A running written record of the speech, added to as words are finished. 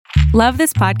Love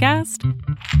this podcast?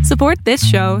 Support this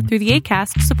show through the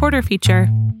Acast supporter feature.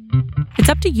 It's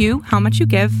up to you how much you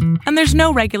give, and there's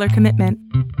no regular commitment.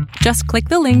 Just click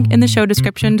the link in the show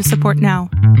description to support now.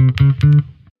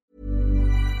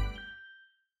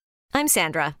 I'm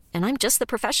Sandra, and I'm just the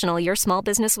professional your small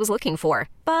business was looking for.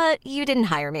 But you didn't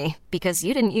hire me because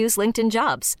you didn't use LinkedIn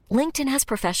Jobs. LinkedIn has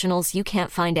professionals you can't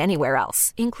find anywhere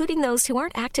else, including those who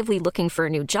aren't actively looking for a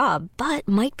new job, but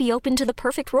might be open to the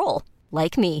perfect role,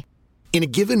 like me. In a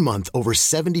given month, over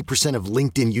 70% of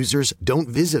LinkedIn users don't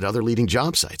visit other leading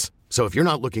job sites. So if you're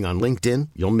not looking on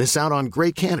LinkedIn, you'll miss out on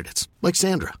great candidates like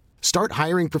Sandra. Start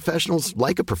hiring professionals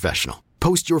like a professional.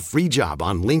 Post your free job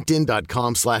on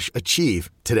linkedin.com/achieve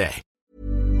today.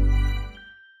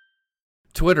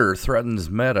 Twitter threatens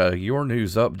Meta. Your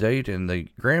news update and the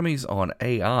Grammys on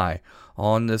AI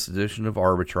on this edition of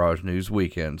Arbitrage News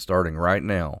Weekend, starting right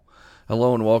now.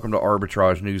 Hello and welcome to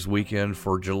Arbitrage News Weekend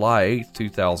for July 8th,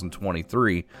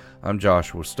 2023. I'm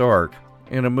Joshua Stark.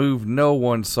 In a move no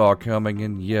one saw coming,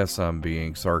 and yes, I'm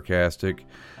being sarcastic,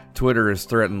 Twitter has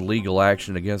threatened legal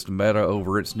action against Meta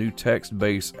over its new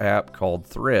text-based app called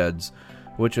Threads,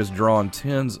 which has drawn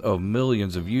tens of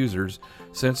millions of users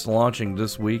since launching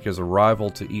this week as a rival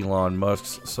to Elon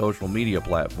Musk's social media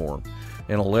platform.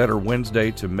 In a letter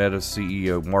Wednesday to Meta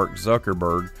CEO Mark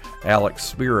Zuckerberg, Alex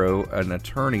Spiro, an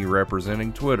attorney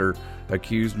representing Twitter,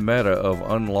 accused Meta of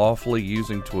unlawfully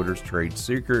using Twitter's trade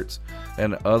secrets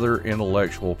and other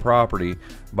intellectual property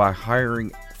by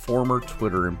hiring former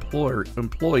Twitter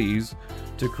employees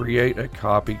to create a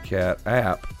copycat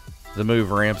app. The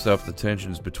move ramps up the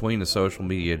tensions between the social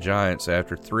media giants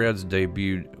after Threads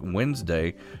debuted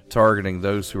Wednesday, targeting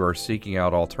those who are seeking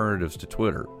out alternatives to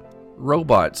Twitter.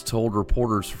 Robots told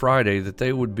reporters Friday that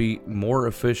they would be more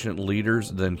efficient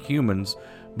leaders than humans,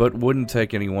 but wouldn't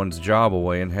take anyone's job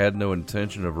away and had no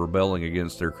intention of rebelling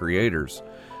against their creators.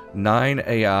 9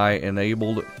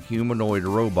 AI-enabled humanoid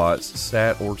robots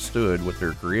sat or stood with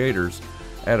their creators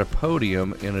at a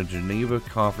podium in a Geneva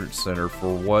conference center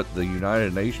for what the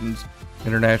United Nations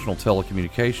International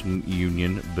Telecommunication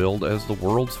Union billed as the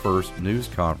world's first news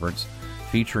conference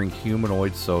featuring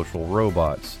humanoid social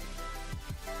robots.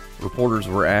 Reporters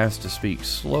were asked to speak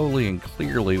slowly and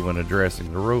clearly when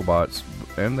addressing the robots,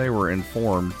 and they were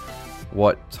informed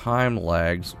what time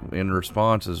lags in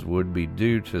responses would be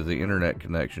due to the internet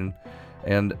connection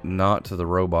and not to the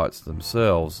robots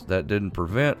themselves. That didn't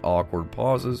prevent awkward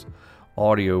pauses,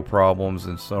 audio problems,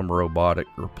 and some robotic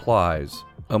replies.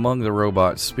 Among the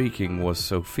robots speaking was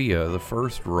Sophia, the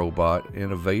first robot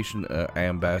innovation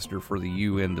ambassador for the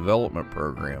UN Development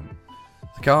Program.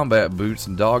 The combat boots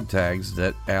and dog tags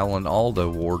that Alan Alda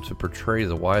wore to portray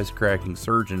the wisecracking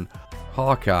surgeon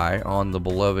Hawkeye on the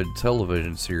beloved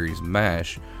television series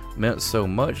MASH meant so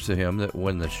much to him that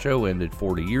when the show ended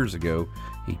 40 years ago,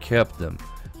 he kept them.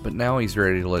 But now he's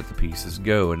ready to let the pieces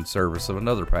go in service of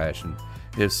another passion,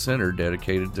 his center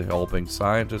dedicated to helping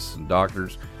scientists and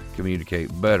doctors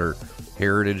communicate better.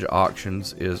 Heritage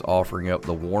Auctions is offering up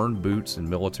the worn boots and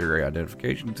military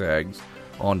identification tags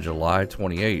on July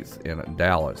 28th in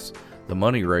Dallas. The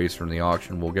money raised from the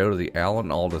auction will go to the Alan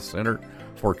Alda Center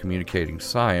for Communicating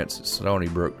Science at Stony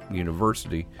Brook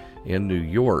University in New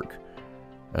York,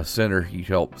 a center he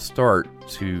helped start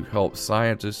to help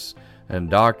scientists and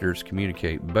doctors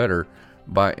communicate better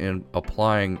by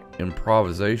applying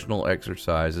improvisational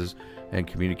exercises and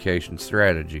communication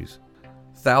strategies.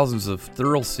 Thousands of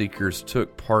thrill seekers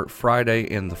took part Friday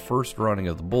in the first running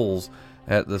of the bulls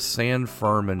at the San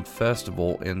Fermin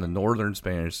Festival in the northern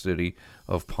Spanish city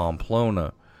of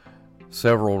Pamplona.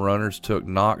 Several runners took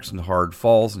knocks and hard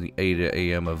falls in the 8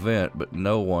 a.m. event, but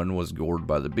no one was gored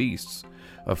by the beasts,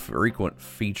 a frequent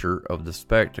feature of the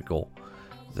spectacle.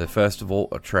 The festival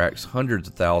attracts hundreds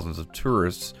of thousands of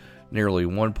tourists. Nearly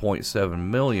 1.7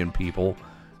 million people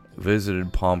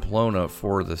visited Pamplona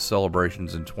for the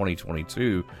celebrations in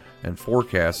 2022, and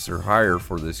forecasts are higher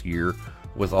for this year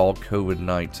with all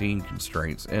COVID-19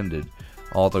 constraints ended.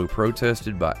 Although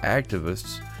protested by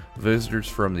activists, visitors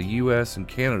from the U.S. and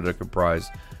Canada comprise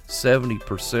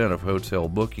 70% of hotel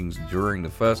bookings during the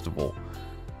festival.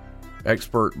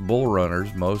 Expert bull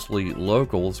runners, mostly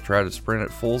locals, try to sprint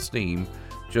at full steam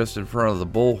just in front of the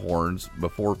bullhorns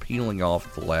before peeling off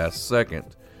at the last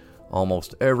second.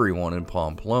 Almost everyone in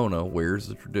Pamplona wears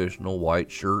the traditional white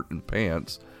shirt and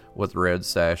pants with red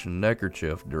sash and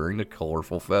neckerchief during the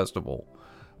colorful festival.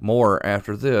 More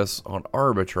after this on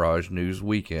Arbitrage News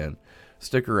Weekend.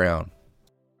 Stick around.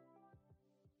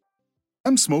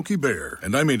 I'm Smokey Bear,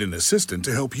 and I made an assistant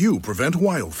to help you prevent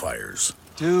wildfires.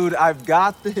 Dude, I've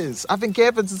got this. I've been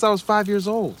camping since I was 5 years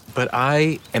old. But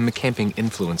I am a camping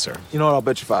influencer. You know what? I'll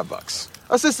bet you $5.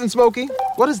 Assistant Smokey,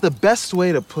 what is the best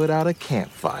way to put out a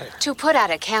campfire? To put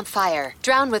out a campfire,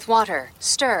 drown with water,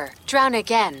 stir, drown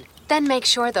again. Then make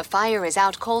sure the fire is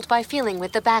out cold by feeling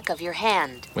with the back of your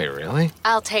hand. Wait, really?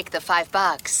 I'll take the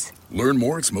 $5. Learn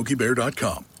more at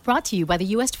SmokeyBear.com. Brought to you by the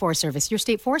U.S. Forest Service, your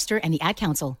state forester, and the Ad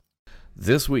Council.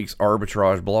 This week's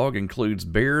arbitrage blog includes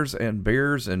Bears and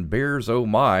Bears and Bears Oh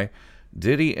My,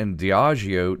 Diddy and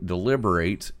Diageo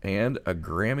deliberate, and a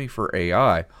Grammy for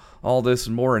AI. All this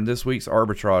and more in this week's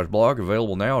arbitrage blog,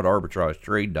 available now at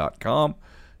arbitragetrade.com.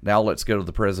 Now let's go to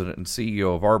the president and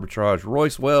CEO of Arbitrage,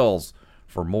 Royce Wells,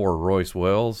 for more Royce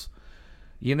Wells.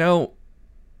 You know,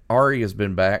 Ari has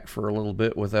been back for a little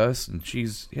bit with us, and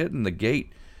she's hitting the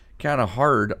gate kind of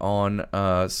hard on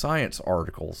science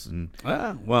articles. And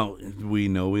well, we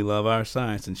know we love our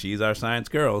science, and she's our science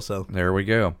girl, so there we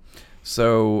go.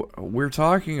 So we're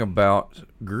talking about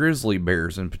grizzly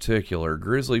bears in particular.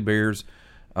 Grizzly bears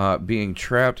being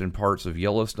trapped in parts of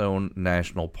Yellowstone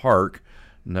National Park.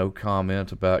 No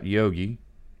comment about Yogi.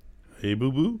 Hey,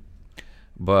 boo-boo.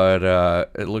 But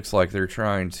it looks like they're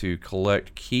trying to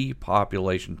collect key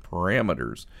population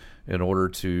parameters in order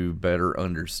to better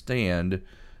understand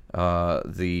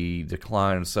the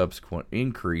decline and subsequent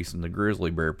increase in the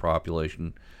grizzly bear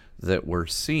population that we're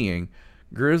seeing.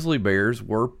 Grizzly bears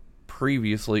were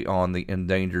previously on the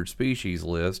endangered species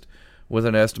list, with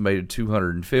an estimated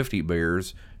 250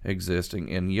 bears existing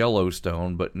in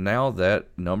Yellowstone, but now that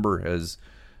number has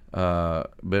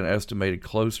been estimated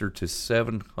closer to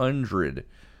 700.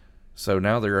 So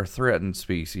now they're a threatened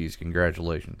species.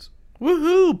 Congratulations.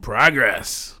 Woohoo!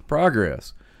 Progress.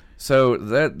 So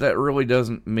that really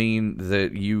doesn't mean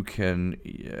that you can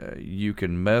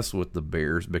mess with the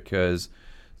bears, because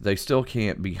they still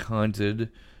can't be hunted.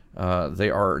 They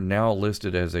are now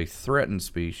listed as a threatened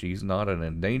species, not an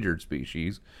endangered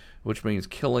species, which means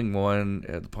killing one,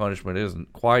 the punishment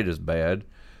isn't quite as bad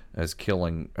as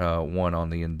killing one on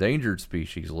the endangered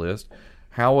species list.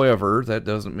 However, that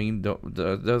doesn't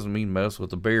mean mess with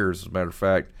the bears. As a matter of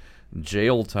fact,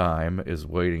 jail time is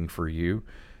waiting for you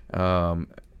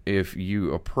if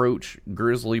you approach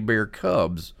grizzly bear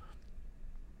cubs.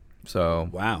 So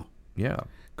wow, yeah,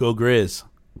 go Grizz.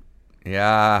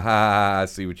 Yeah, I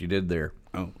see what you did there.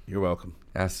 Oh, you're welcome.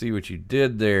 I see what you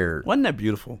did there. Wasn't that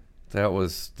beautiful? That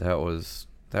was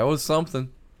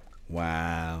something.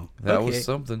 Wow. That was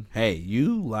something. Hey,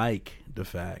 you like the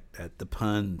fact that the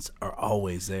puns are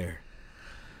always there.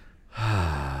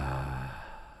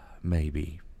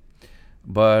 Maybe.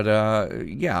 But,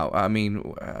 yeah, I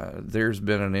mean, there's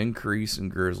been an increase in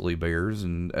grizzly bears,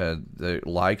 and the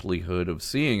likelihood of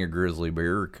seeing a grizzly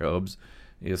bear or cubs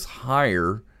is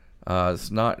higher.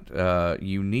 It's not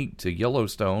unique to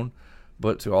Yellowstone,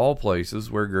 but to all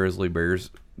places where grizzly bears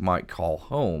might call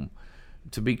home.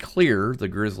 To be clear, the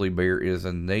grizzly bear is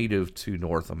a native to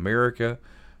North America,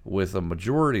 with a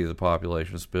majority of the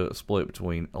population split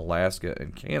between Alaska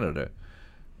and Canada.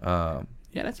 Yeah,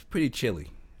 that's pretty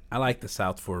chilly. I like the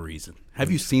South for a reason.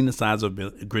 Have you seen the size of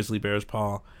a grizzly bear's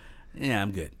paw? Yeah,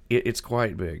 I'm good. It's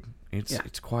quite big.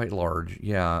 It's quite large.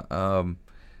 Yeah.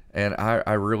 And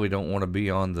I really don't want to be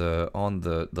on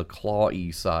the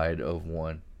claw-y side of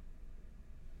one.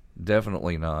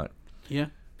 Definitely not. Yeah.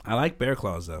 I like bear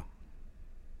claws, though.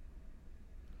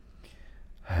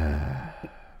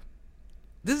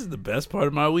 This is the best part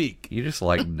of my week. You just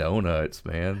like donuts,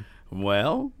 man.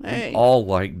 Well, hey. We all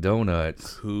like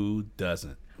donuts. Who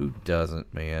doesn't? Who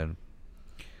doesn't, man?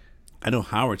 I know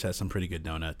Howard's has some pretty good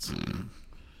donuts.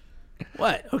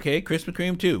 What? Okay, Krispy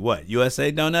Kreme too. What?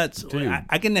 USA Donuts? Dude,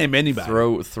 I can name anybody.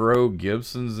 Throw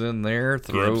Gibson's in there.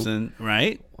 Gibson,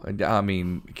 right? I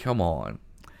mean, come on.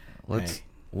 Let's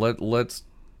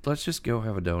just go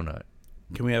have a donut.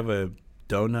 Can we have a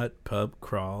donut pub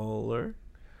crawler?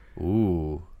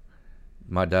 Ooh.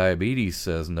 My diabetes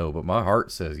says no, but my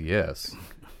heart says yes.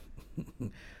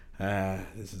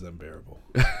 This is unbearable.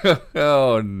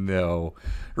 Oh, no.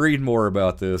 Read more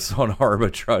about this on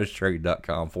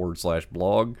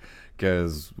arbitragetrade.com/blog,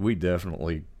 because we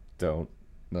definitely don't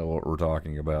know what we're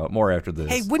talking about. More after this.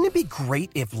 Hey, wouldn't it be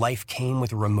great if life came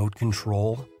with a remote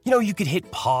control? You know, you could hit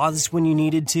pause when you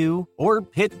needed to, or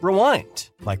hit rewind,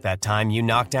 like that time you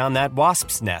knocked down that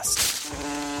wasp's nest.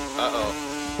 Uh-oh.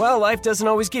 Well, life doesn't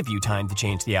always give you time to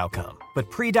change the outcome,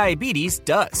 but prediabetes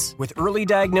does. With early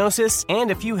diagnosis and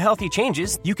a few healthy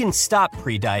changes, you can stop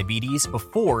prediabetes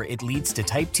before it leads to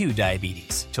type 2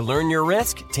 diabetes. To learn your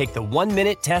risk, take the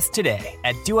 1-minute test today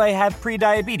at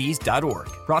doihaveprediabetes.org.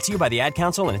 Brought to you by the Ad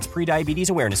Council and its prediabetes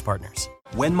awareness partners.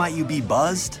 When might you be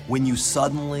buzzed? When you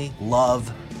suddenly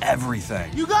love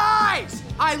everything. You guys!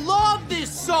 I love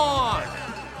this song!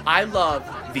 I love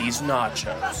these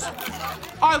nachos.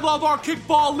 I love our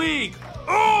kickball league.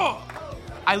 Ugh!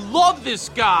 I love this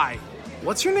guy.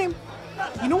 What's your name?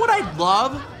 You know what I'd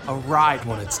love? A ride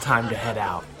when it's time to head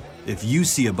out. If you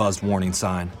see a buzzed warning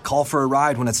sign, call for a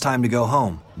ride when it's time to go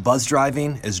home. Buzz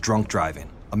driving is drunk driving.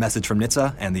 A message from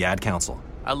NHTSA and the Ad Council.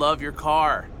 I love your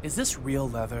car. Is this real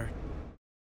leather?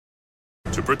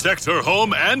 To protect her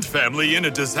home and family in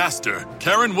a disaster,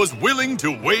 Karen was willing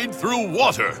to wade through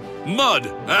water, mud,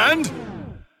 and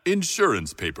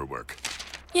insurance paperwork.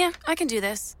 Yeah, I can do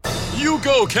this. You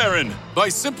go, Karen! By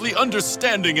simply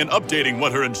understanding and updating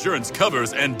what her insurance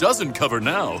covers and doesn't cover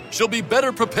now, she'll be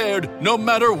better prepared no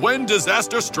matter when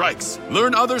disaster strikes.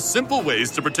 Learn other simple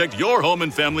ways to protect your home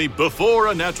and family before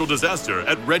a natural disaster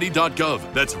at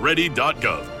ready.gov. That's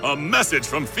ready.gov. A message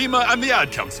from FEMA and the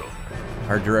Ad Council.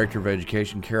 Our Director of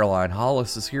Education, Caroline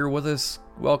Hollis, is here with us.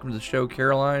 Welcome to the show,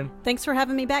 Caroline. Thanks for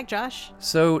having me back, Josh.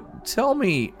 So tell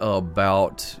me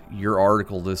about your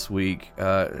article this week.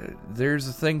 There's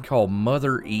a thing called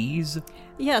Mother Ease.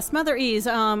 Yes, Mother Ease.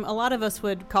 A lot of us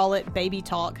would call it baby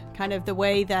talk, kind of the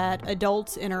way that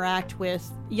adults interact with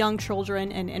young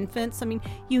children and infants. I mean,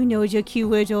 you know your cute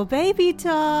little baby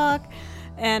talk.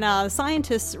 And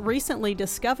scientists recently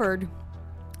discovered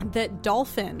that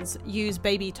dolphins use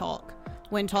baby talk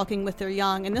when talking with their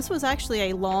young. And this was actually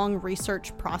a long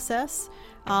research process.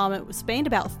 It spanned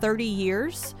about 30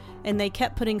 years, and they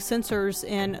kept putting sensors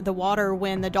in the water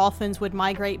when the dolphins would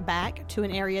migrate back to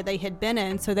an area they had been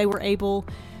in, so they were able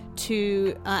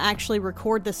to actually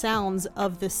record the sounds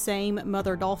of the same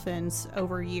mother dolphins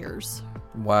over years.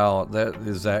 Wow, that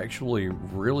is actually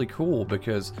really cool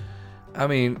because, I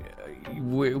mean,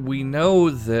 we know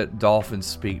that dolphins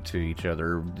speak to each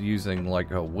other using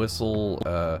like a whistle,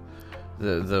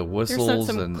 the whistles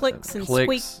some and clicks and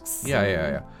squeaks.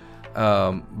 Yeah.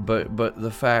 But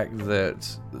the fact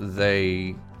that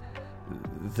they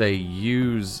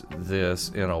use this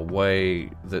in a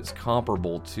way that's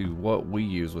comparable to what we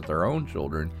use with our own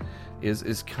children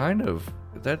is kind of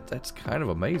that's kind of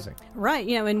amazing. Right.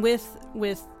 You know, and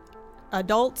with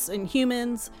adults and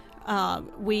humans,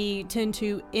 we tend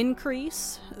to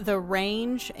increase the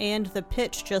range and the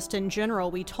pitch just in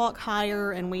general. We talk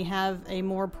higher and we have a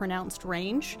more pronounced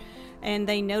range. And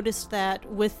they noticed that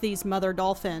with these mother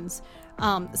dolphins.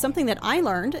 Something that I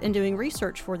learned in doing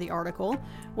research for the article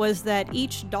was that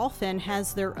each dolphin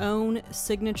has their own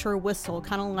signature whistle,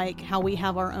 kind of like how we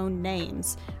have our own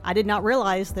names. I did not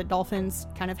realize that dolphins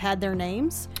kind of had their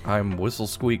names. I'm Whistle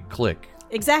Squeak Click.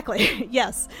 Exactly,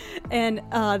 yes. And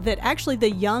that actually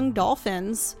the young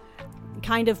dolphins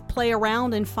kind of play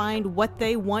around and find what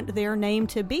they want their name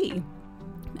to be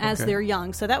as they're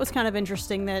young. So that was kind of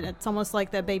interesting that it's almost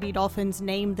like the baby dolphins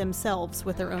name themselves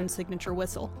with their own signature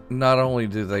whistle. Not only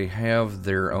do they have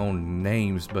their own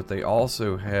names, but they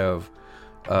also have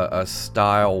a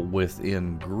style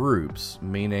within groups,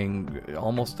 meaning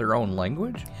almost their own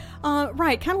language?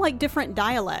 Right, kind of like different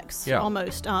dialects, yeah.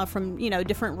 Almost, from,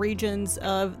 different regions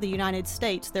of the United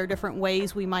States. There are different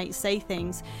ways we might say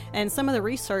things. And some of the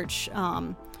research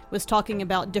was talking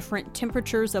about different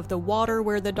temperatures of the water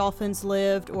where the dolphins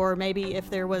lived, or maybe if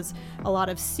there was a lot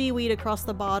of seaweed across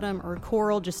the bottom or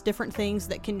coral, just different things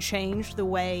that can change the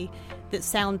way that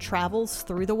sound travels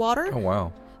through the water. Oh,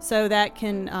 wow. So that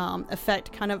can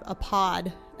affect kind of a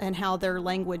pod and how their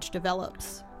language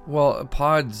develops. Well, a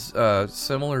pod's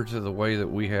similar to the way that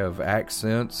we have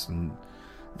accents and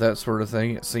that sort of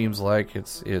thing. It seems like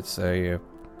it's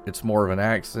more of an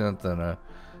accent than a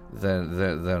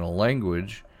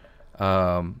language. We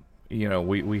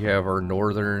have our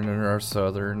northern and our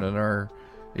southern and our,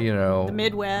 the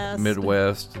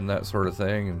Midwest and that sort of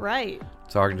thing. And right.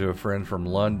 Talking to a friend from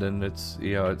London, it's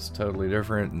totally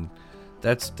different, and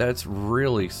that's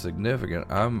really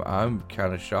significant. I'm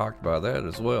kind of shocked by that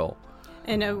as well.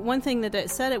 And one thing that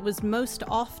it said, it was most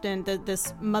often that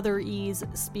this Mother Ease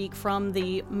speak from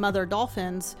the mother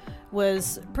dolphins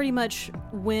was pretty much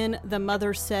when the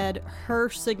mother said her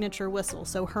signature whistle,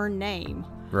 so her name,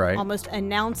 right? Almost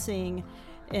announcing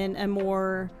in a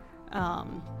more,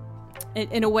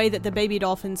 in a way that the baby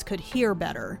dolphins could hear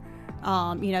better.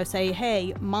 Say,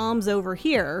 hey, mom's over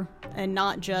here, and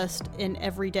not just in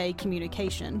everyday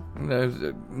communication. No,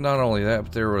 not only that,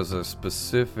 but there was a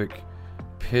specific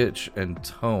pitch and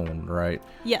tone, right?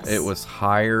 Yes. It was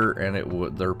higher, and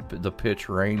the pitch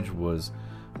range was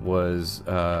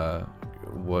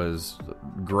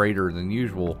greater than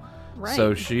usual. Right.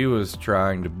 So she was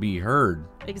trying to be heard.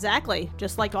 Exactly,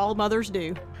 just like all mothers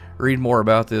do. Read more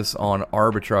about this on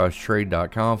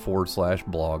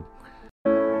arbitragetrade.com/blog.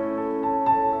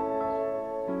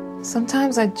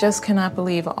 Sometimes I just cannot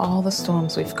believe all the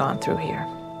storms we've gone through here.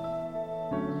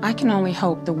 I can only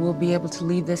hope that we'll be able to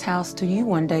leave this house to you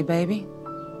one day, baby.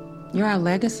 You're our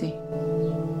legacy.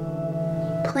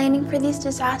 Planning for these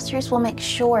disasters will make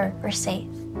sure we're safe,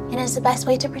 and is the best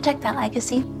way to protect that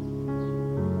legacy.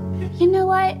 You know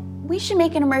what? We should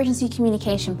make an emergency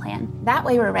communication plan. That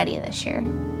way we're ready this year.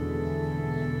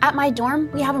 At my dorm,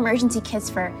 we have emergency kits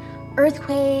for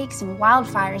earthquakes and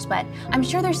wildfires, but I'm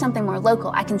sure there's something more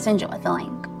local I can send you with a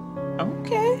link.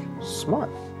 Okay, smart.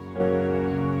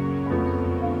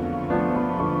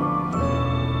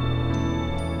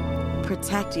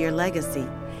 Protect your legacy.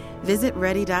 Visit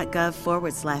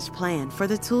ready.gov/plan for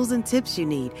the tools and tips you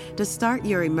need to start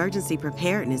your emergency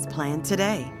preparedness plan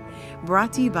today.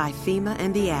 Brought to you by FEMA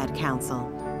and the Ad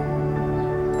Council.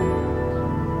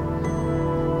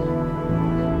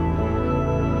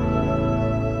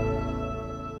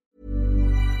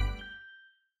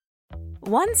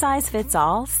 One size fits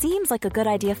all seems like a good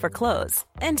idea for clothes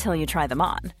until you try them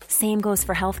on. Same goes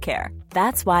for healthcare.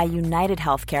 That's why United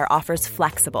Healthcare offers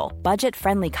flexible,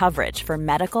 budget-friendly coverage for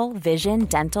medical, vision,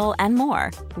 dental, and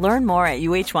more. Learn more at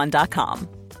uh1.com.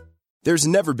 There's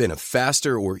never been a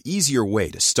faster or easier way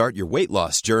to start your weight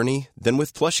loss journey than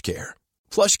with PlushCare.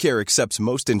 PlushCare accepts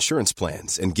most insurance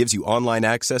plans and gives you online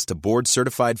access to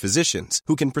board-certified physicians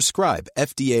who can prescribe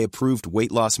FDA-approved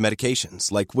weight loss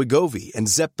medications like Wegovy and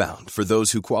Zepbound for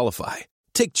those who qualify.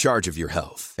 Take charge of your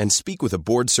health and speak with a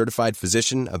board-certified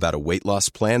physician about a weight loss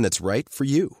plan that's right for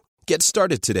you. Get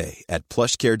started today at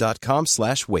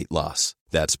plushcare.com/weight loss.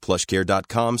 That's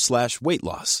plushcare.com/weight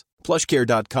loss.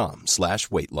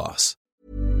 plushcare.com/weight loss.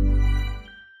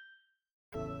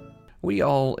 We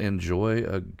all enjoy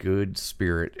a good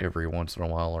spirit every once in a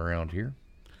while around here.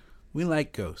 We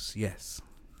like ghosts, yes.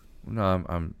 No,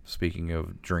 I'm speaking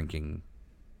of drinking.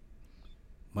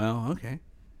 Well, okay.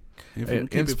 If In we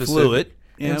keep it specific, fluid,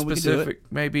 yeah, in we can do it. specific,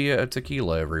 maybe a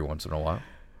tequila every once in a while.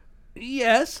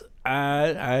 Yes,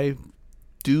 I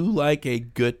do like a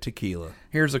good tequila.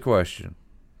 Here's a question.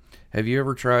 Have you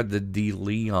ever tried the De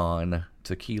Leon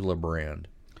tequila brand?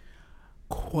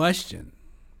 Question.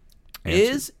 Answer.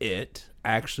 Is it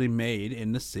actually made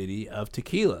in the city of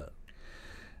Tequila?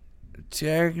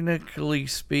 Technically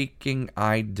speaking,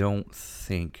 I don't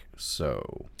think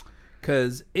so.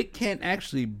 Because it can't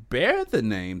actually bear the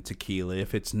name tequila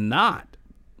if it's not.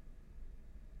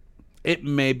 It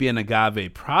may be an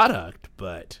agave product,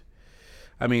 but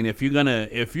I mean, if you're gonna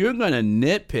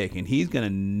nitpick, and he's gonna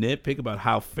nitpick about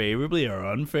how favorably or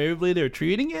unfavorably they're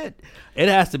treating it, it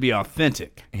has to be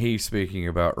authentic. He's speaking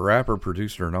about rapper,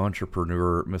 producer, and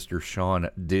entrepreneur Mr. Sean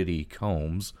Diddy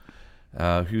Combs,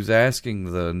 who's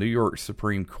asking the New York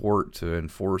Supreme Court to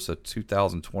enforce a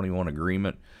 2021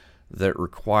 agreement that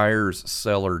requires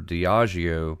seller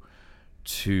Diageo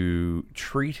to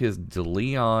treat his De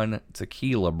Leon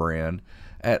tequila brand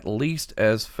at least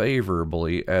as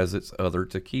favorably as its other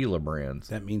tequila brands.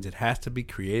 That means it has to be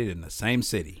created in the same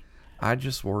city. I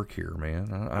just work here,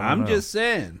 man. I'm just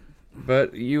saying.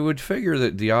 But you would figure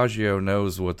that Diageo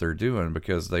knows what they're doing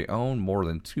because they own more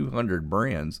than 200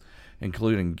 brands,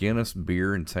 including Guinness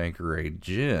Beer and Tanqueray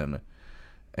Gin.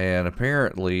 And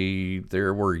apparently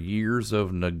there were years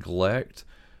of neglect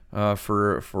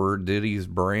for Diddy's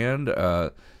brand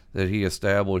that he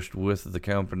established with the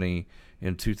company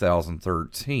in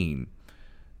 2013.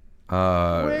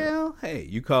 Well, hey,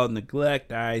 you call it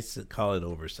neglect, I call it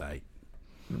oversight.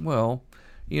 Well,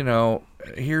 you know,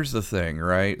 here's the thing,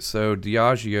 right? So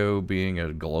Diageo being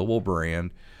a global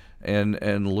brand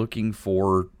and looking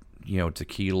for, you know,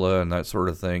 tequila and that sort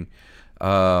of thing,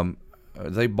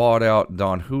 they bought out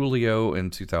Don Julio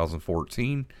in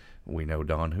 2014. We know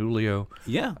Don Julio.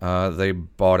 Yeah. They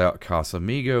bought out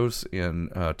Casamigos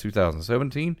in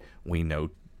 2017. We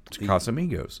know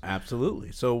Casamigos.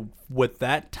 Absolutely. So with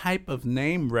that type of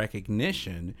name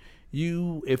recognition,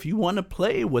 if you want to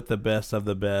play with the best of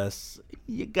the best,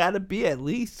 you got to be at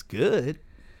least good.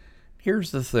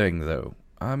 Here's the thing, though.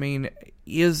 I mean,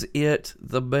 is it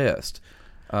the best?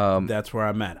 That's where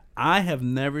I'm at. I have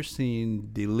never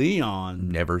seen De Leon.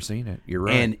 Never seen it. You're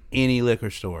right. In any liquor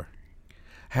store.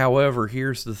 However,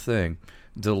 here's the thing.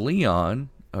 De Leon,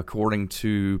 according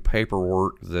to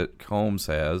paperwork that Combs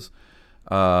has,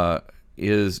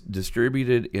 is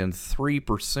distributed in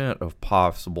 3% of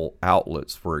possible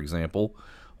outlets, for example,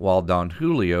 while Don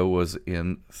Julio was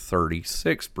in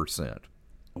 36%.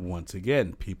 Once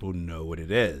again, people know what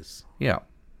it is. Yeah,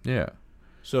 yeah.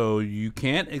 So you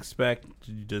can't expect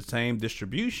the same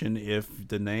distribution if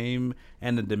the name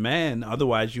and the demand,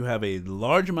 otherwise you have a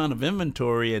large amount of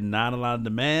inventory and not a lot of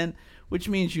demand, which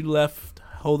means you left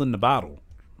holding the bottle.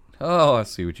 Oh, I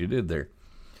see what you did there.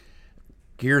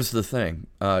 Here's the thing.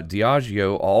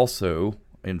 Diageo also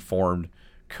informed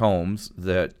Combs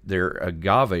that their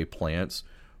agave plants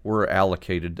were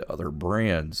allocated to other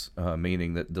brands,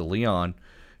 meaning that DeLeon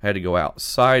had to go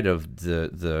outside of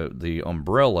the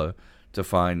umbrella to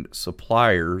find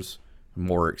suppliers,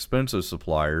 more expensive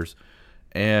suppliers,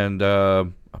 and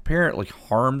apparently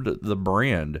harmed the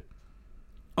brand.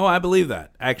 Oh, I believe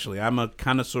that. Actually, I'm a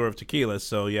connoisseur of tequila,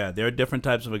 so yeah, there are different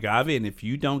types of agave, and if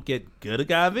you don't get good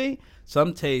agave,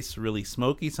 some taste really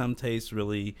smoky, some taste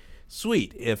really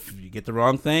sweet. If you get the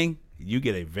wrong thing, you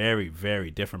get a very,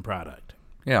 very different product.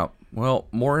 Yeah, well,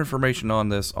 more information on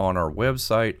this on our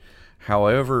website.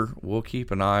 However, we'll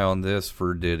keep an eye on this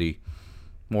for Diddy.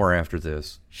 More after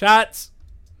this. Shots!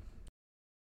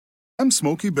 I'm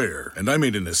Smokey Bear, and I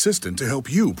made an assistant to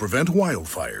help you prevent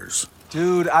wildfires.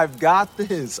 Dude, I've got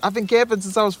this. I've been camping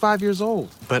since I was 5 years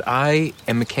old. But I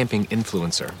am a camping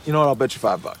influencer. You know what? I'll bet you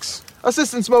 $5.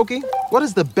 Assistant Smokey, what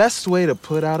is the best way to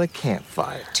put out a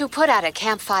campfire? To put out a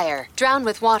campfire, drown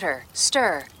with water,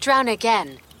 stir, drown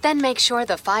again. Then make sure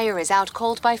the fire is out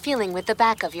cold by feeling with the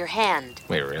back of your hand.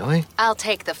 Wait, really? I'll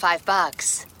take the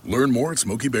 $5. Learn more at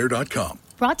SmokeyBear.com.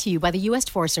 Brought to you by the U.S.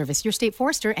 Forest Service, your state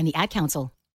forester, and the Ad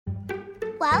Council.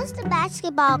 Why was the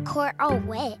basketball court all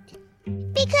wet?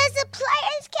 Because the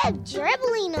players kept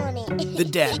dribbling on it. The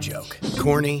dad joke.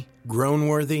 Corny,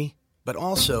 groan-worthy, but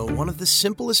also one of the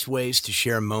simplest ways to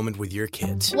share a moment with your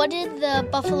kids. What did the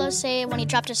buffalo say when he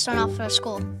dropped his son off for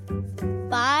school?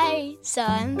 Bye,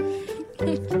 son.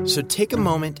 So take a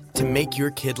moment to make your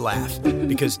kid laugh,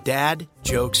 because dad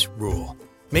jokes rule.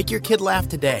 Make your kid laugh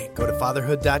today. Go to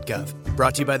fatherhood.gov.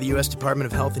 Brought to you by the U.S. Department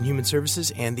of Health and Human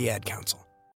Services and the Ad Council.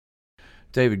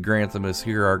 David Grantham is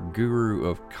here, our guru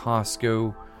of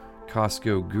Costco.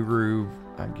 Costco guru,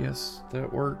 I guess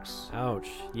that works. Ouch.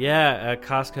 Yeah,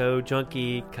 Costco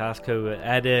junkie, Costco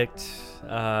addict.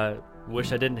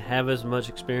 Wish I didn't have as much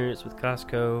experience with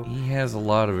Costco. He has a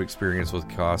lot of experience with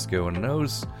Costco and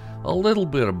knows a little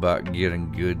bit about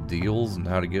getting good deals and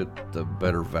how to get the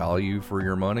better value for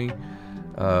your money.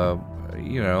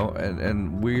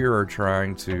 And we are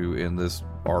trying to, in this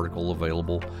article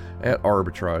available at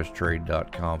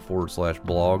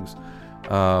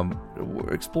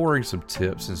arbitragetrade.com/blogs, exploring some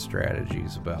tips and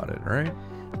strategies about it, right?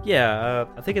 Yeah,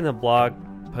 I think in the blog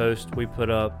post we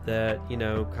put up that,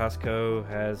 Costco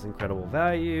has incredible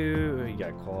value, you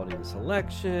got quality and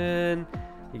selection,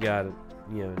 you got,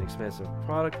 an expensive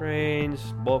product range,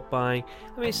 bulk buying.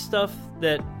 I mean, stuff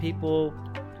that people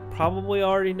probably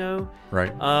already know.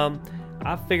 Right.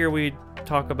 I figure we'd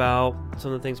talk about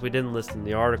some of the things we didn't list in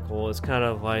the article. It's kind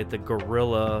of like the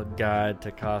guerrilla guide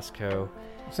to Costco.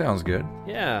 Sounds good.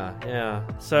 Yeah.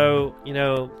 So,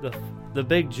 the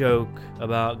big joke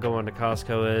about going to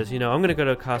Costco is, I'm going to go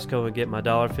to Costco and get my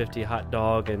 $1.50 hot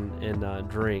dog and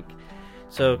drink.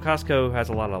 So Costco has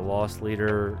a lot of loss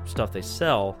leader stuff they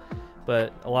sell,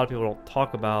 but a lot of people don't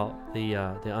talk about the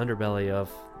underbelly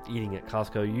of eating at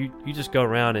Costco. You just go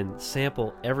around and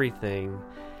sample everything.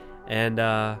 And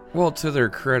well, to their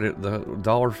credit, the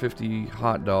 $1.50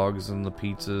 hot dogs and the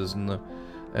pizzas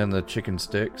and the chicken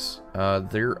sticks,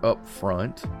 they're up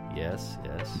front. Yes.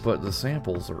 But the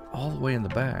samples are all the way in the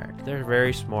back. They're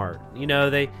very smart.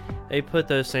 They put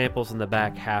those samples in the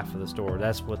back half of the store.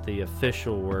 That's what the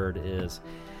official word is.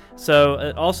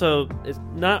 So also, it's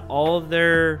not all of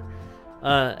their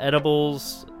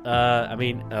edibles.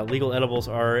 Legal edibles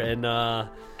are in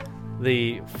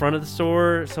the front of the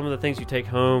store. Some of the things you take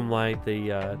home, like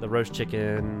the roast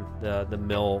chicken, the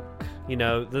milk,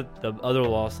 the other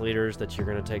loss leaders that you're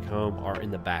going to take home are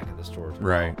in the back of the store as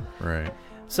well. Right.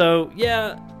 So,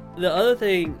 yeah, the other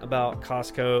thing about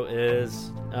Costco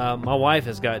is, my wife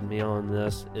has gotten me on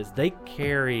this, is they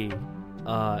carry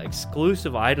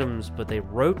exclusive items, but they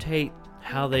rotate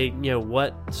how they,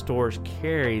 what stores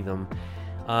carry them.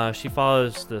 She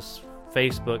follows this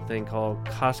Facebook thing called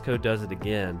Costco Does It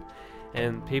Again.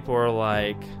 And people are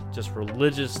like just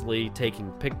religiously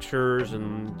taking pictures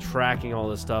and tracking all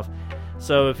this stuff.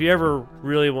 So if you ever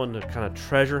really want to kind of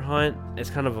treasure hunt, it's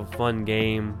kind of a fun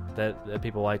game that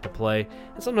people like to play.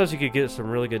 And sometimes you could get some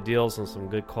really good deals on some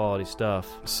good quality stuff.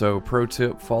 So pro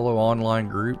tip, follow online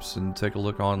groups and take a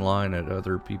look online at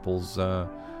other people's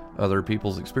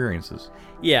experiences.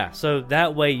 Yeah, so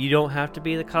that way you don't have to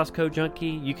be the Costco junkie.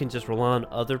 You can just rely on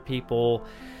other people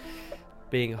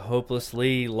being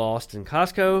hopelessly lost in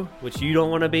Costco, which you don't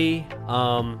want to be.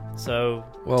 One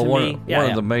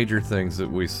of the major things that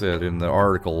we said in the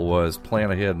article was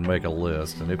plan ahead and make a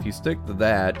list. And if you stick to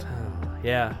that,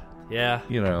 yeah,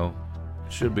 it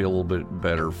should be a little bit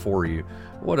better for you.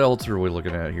 What else are we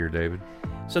looking at here, David?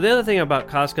 So the other thing about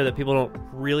Costco that people don't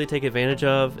really take advantage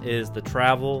of is the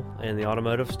travel and the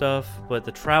automotive stuff. But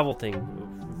the travel thing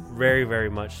very, very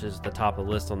much is the top of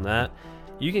the list on that.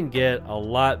 You can get a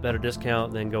lot better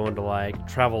discount than going to like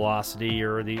Travelocity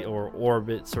or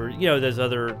Orbitz or those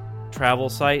other travel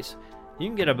sites. You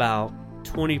can get about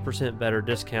 20% better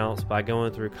discounts by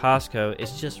going through Costco.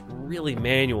 It's just really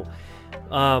manual,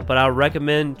 but I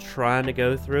recommend trying to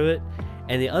go through it.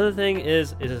 And the other thing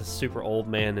is, it is super old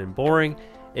man and boring,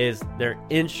 is their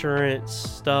insurance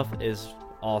stuff is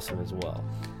awesome as well.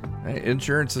 Hey,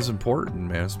 insurance is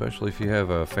important, man, especially if you have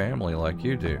a family like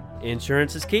you do.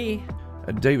 Insurance is key.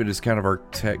 David is kind of our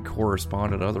tech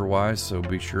correspondent otherwise, so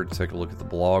be sure to take a look at the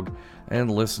blog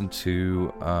and listen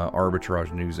to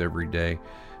Arbitrage News every day.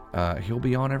 He'll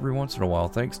be on every once in a while.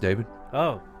 Thanks, David.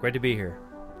 Oh, great to be here.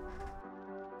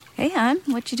 Hey, hon,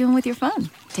 what you doing with your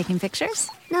phone? Taking pictures?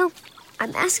 No,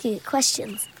 I'm asking it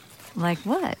questions. Like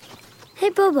what? Hey,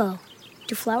 Bobo,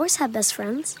 do flowers have best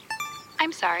friends?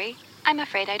 I'm sorry. I'm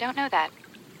afraid I don't know that.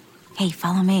 Hey,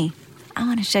 follow me. I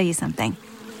want to show you something.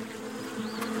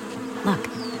 Look,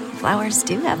 flowers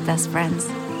do have best friends.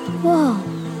 Whoa.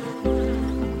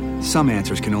 Some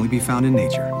answers can only be found in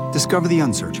nature. Discover the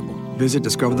unsearchable. Visit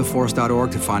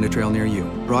discovertheforest.org to find a trail near you.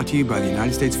 Brought to you by the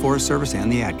United States Forest Service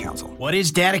and the Ad Council. What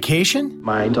is dedication?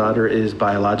 My daughter is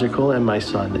biological and my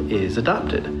son is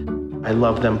adopted. I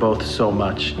love them both so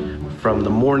much. From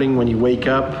the morning when you wake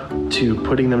up to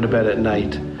putting them to bed at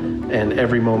night and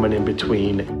every moment in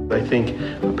between. I think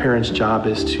a parent's job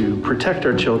is to protect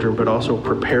our children, but also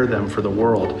prepare them for the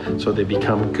world so they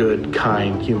become good,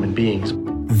 kind human beings.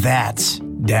 That's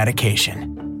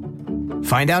dedication.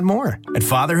 Find out more at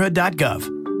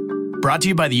fatherhood.gov. Brought to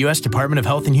you by the U.S. Department of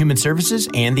Health and Human Services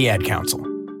and the Ad Council.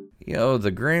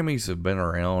 The Grammys have been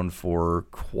around for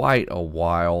quite a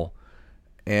while,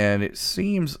 and it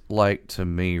seems like to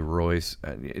me, Royce,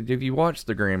 have you watched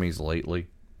the Grammys lately?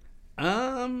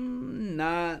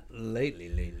 Not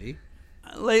lately.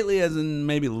 Lately as in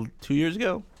maybe 2 years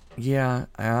ago? Yeah,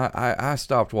 I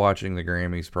stopped watching the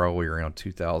Grammys probably around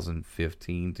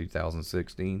 2015,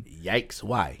 2016. Yikes,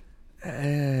 why?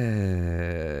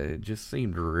 It just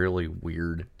seemed really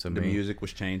weird to me. The music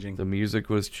was changing? The music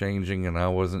was changing, and I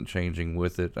wasn't changing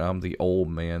with it. I'm the old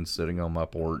man sitting on my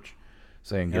porch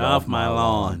saying, get off my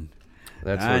lawn.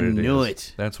 That's what I knew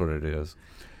it. That's what it is.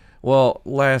 Well,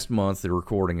 last month, the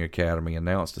Recording Academy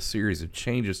announced a series of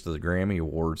changes to the Grammy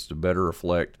Awards to better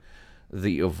reflect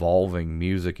the evolving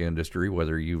music industry,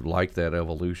 whether you like that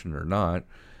evolution or not.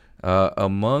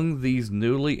 Among these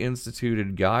newly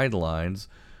instituted guidelines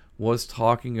was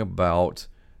talking about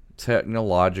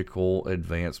technological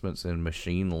advancements in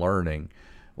machine learning.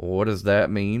 What does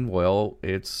that mean? Well,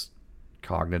 it's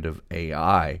cognitive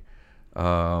AI.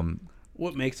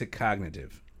 What makes it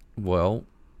cognitive? Well,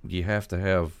 you have to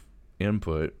have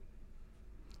input,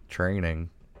 training,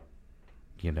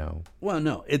 Well,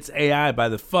 no, it's AI by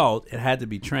default. It had to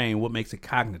be trained. What makes it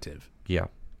cognitive? Yeah.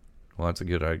 Well, that's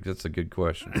a good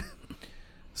question.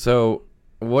 So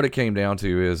what it came down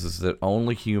to is that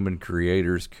only human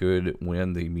creators could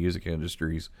win the music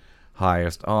industry's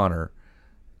highest honor,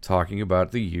 talking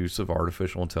about the use of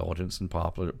artificial intelligence in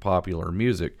popular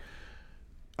music,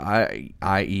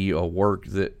 i.e. a work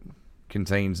that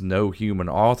contains no human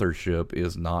authorship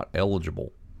is not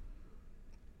eligible.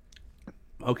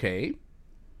 Okay.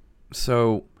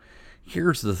 So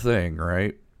here's the thing,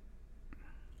 right?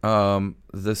 The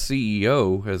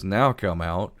CEO has now come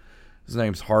out. His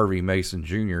name's Harvey Mason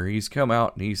Jr. He's come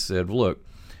out and he said, look,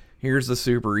 here's the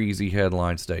super easy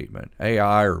headline statement.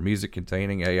 AI or music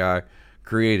containing AI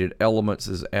created elements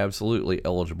is absolutely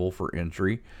eligible for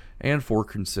entry and for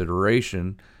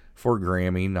consideration for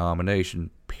Grammy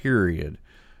nomination, period.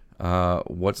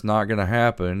 What's not going to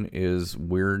happen is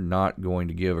we're not going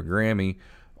to give a Grammy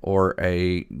or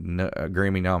a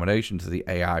Grammy nomination to the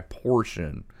AI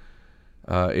portion.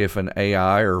 If an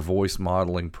AI or voice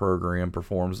modeling program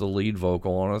performs the lead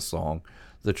vocal on a song,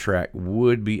 the track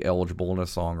would be eligible in a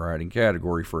songwriting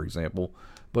category, for example,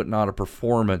 but not a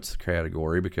performance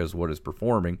category because what is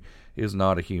performing is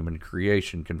not a human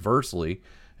creation. Conversely,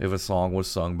 if a song was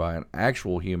sung by an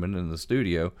actual human in the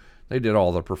studio, they did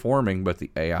all the performing, but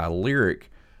the AI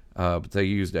lyric, but they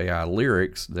used AI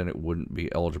lyrics, then it wouldn't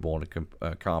be eligible in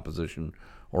a composition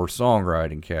or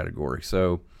songwriting category.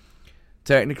 So,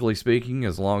 technically speaking,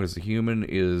 as long as the human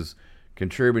is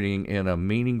contributing in a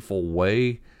meaningful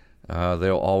way,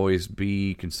 they'll always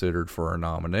be considered for a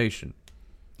nomination.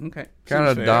 Okay.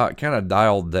 Kind of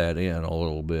dialed that in a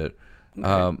little bit.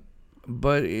 Okay.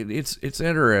 But it's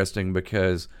interesting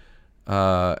because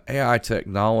AI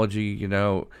technology,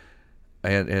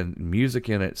 and music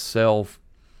in itself,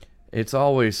 it's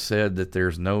always said that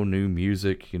there's no new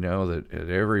music, that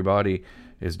everybody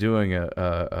is doing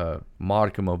a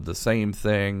modicum of the same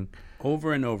thing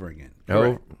over and over again.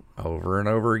 Over and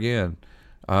over again.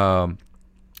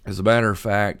 As a matter of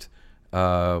fact,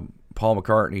 Paul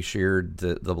McCartney shared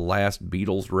that the last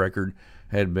Beatles record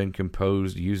had been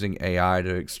composed using AI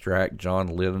to extract John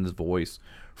Lennon's voice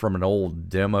from an old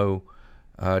demo.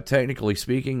 Technically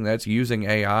speaking, that's using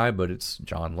AI, but it's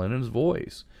John Lennon's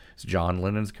voice. It's John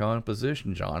Lennon's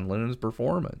composition, John Lennon's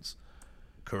performance.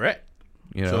 Correct.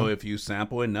 You know? So if you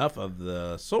sample enough of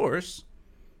the source,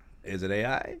 is it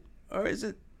AI or is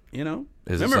it,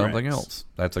 is it something else?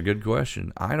 That's a good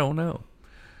question. I don't know.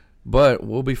 But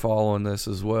we'll be following this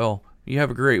as well. You have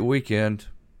a great weekend.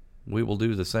 We will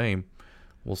do the same.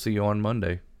 We'll see you on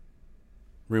Monday.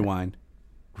 Rewind.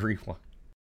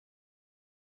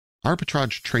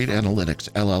 Arbitrage Trade Analytics,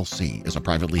 LLC is a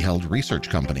privately held research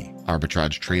company.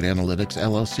 Arbitrage Trade Analytics,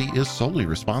 LLC is solely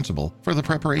responsible for the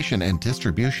preparation and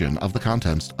distribution of the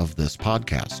contents of this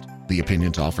podcast. The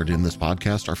opinions offered in this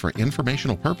podcast are for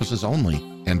informational purposes only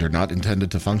and are not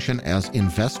intended to function as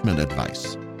investment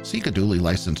advice. Seek a duly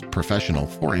licensed professional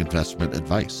for investment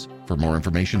advice. For more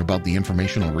information about the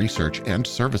informational research and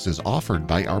services offered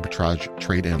by Arbitrage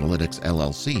Trade Analytics,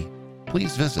 LLC,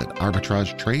 please visit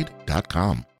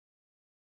arbitragetrade.com.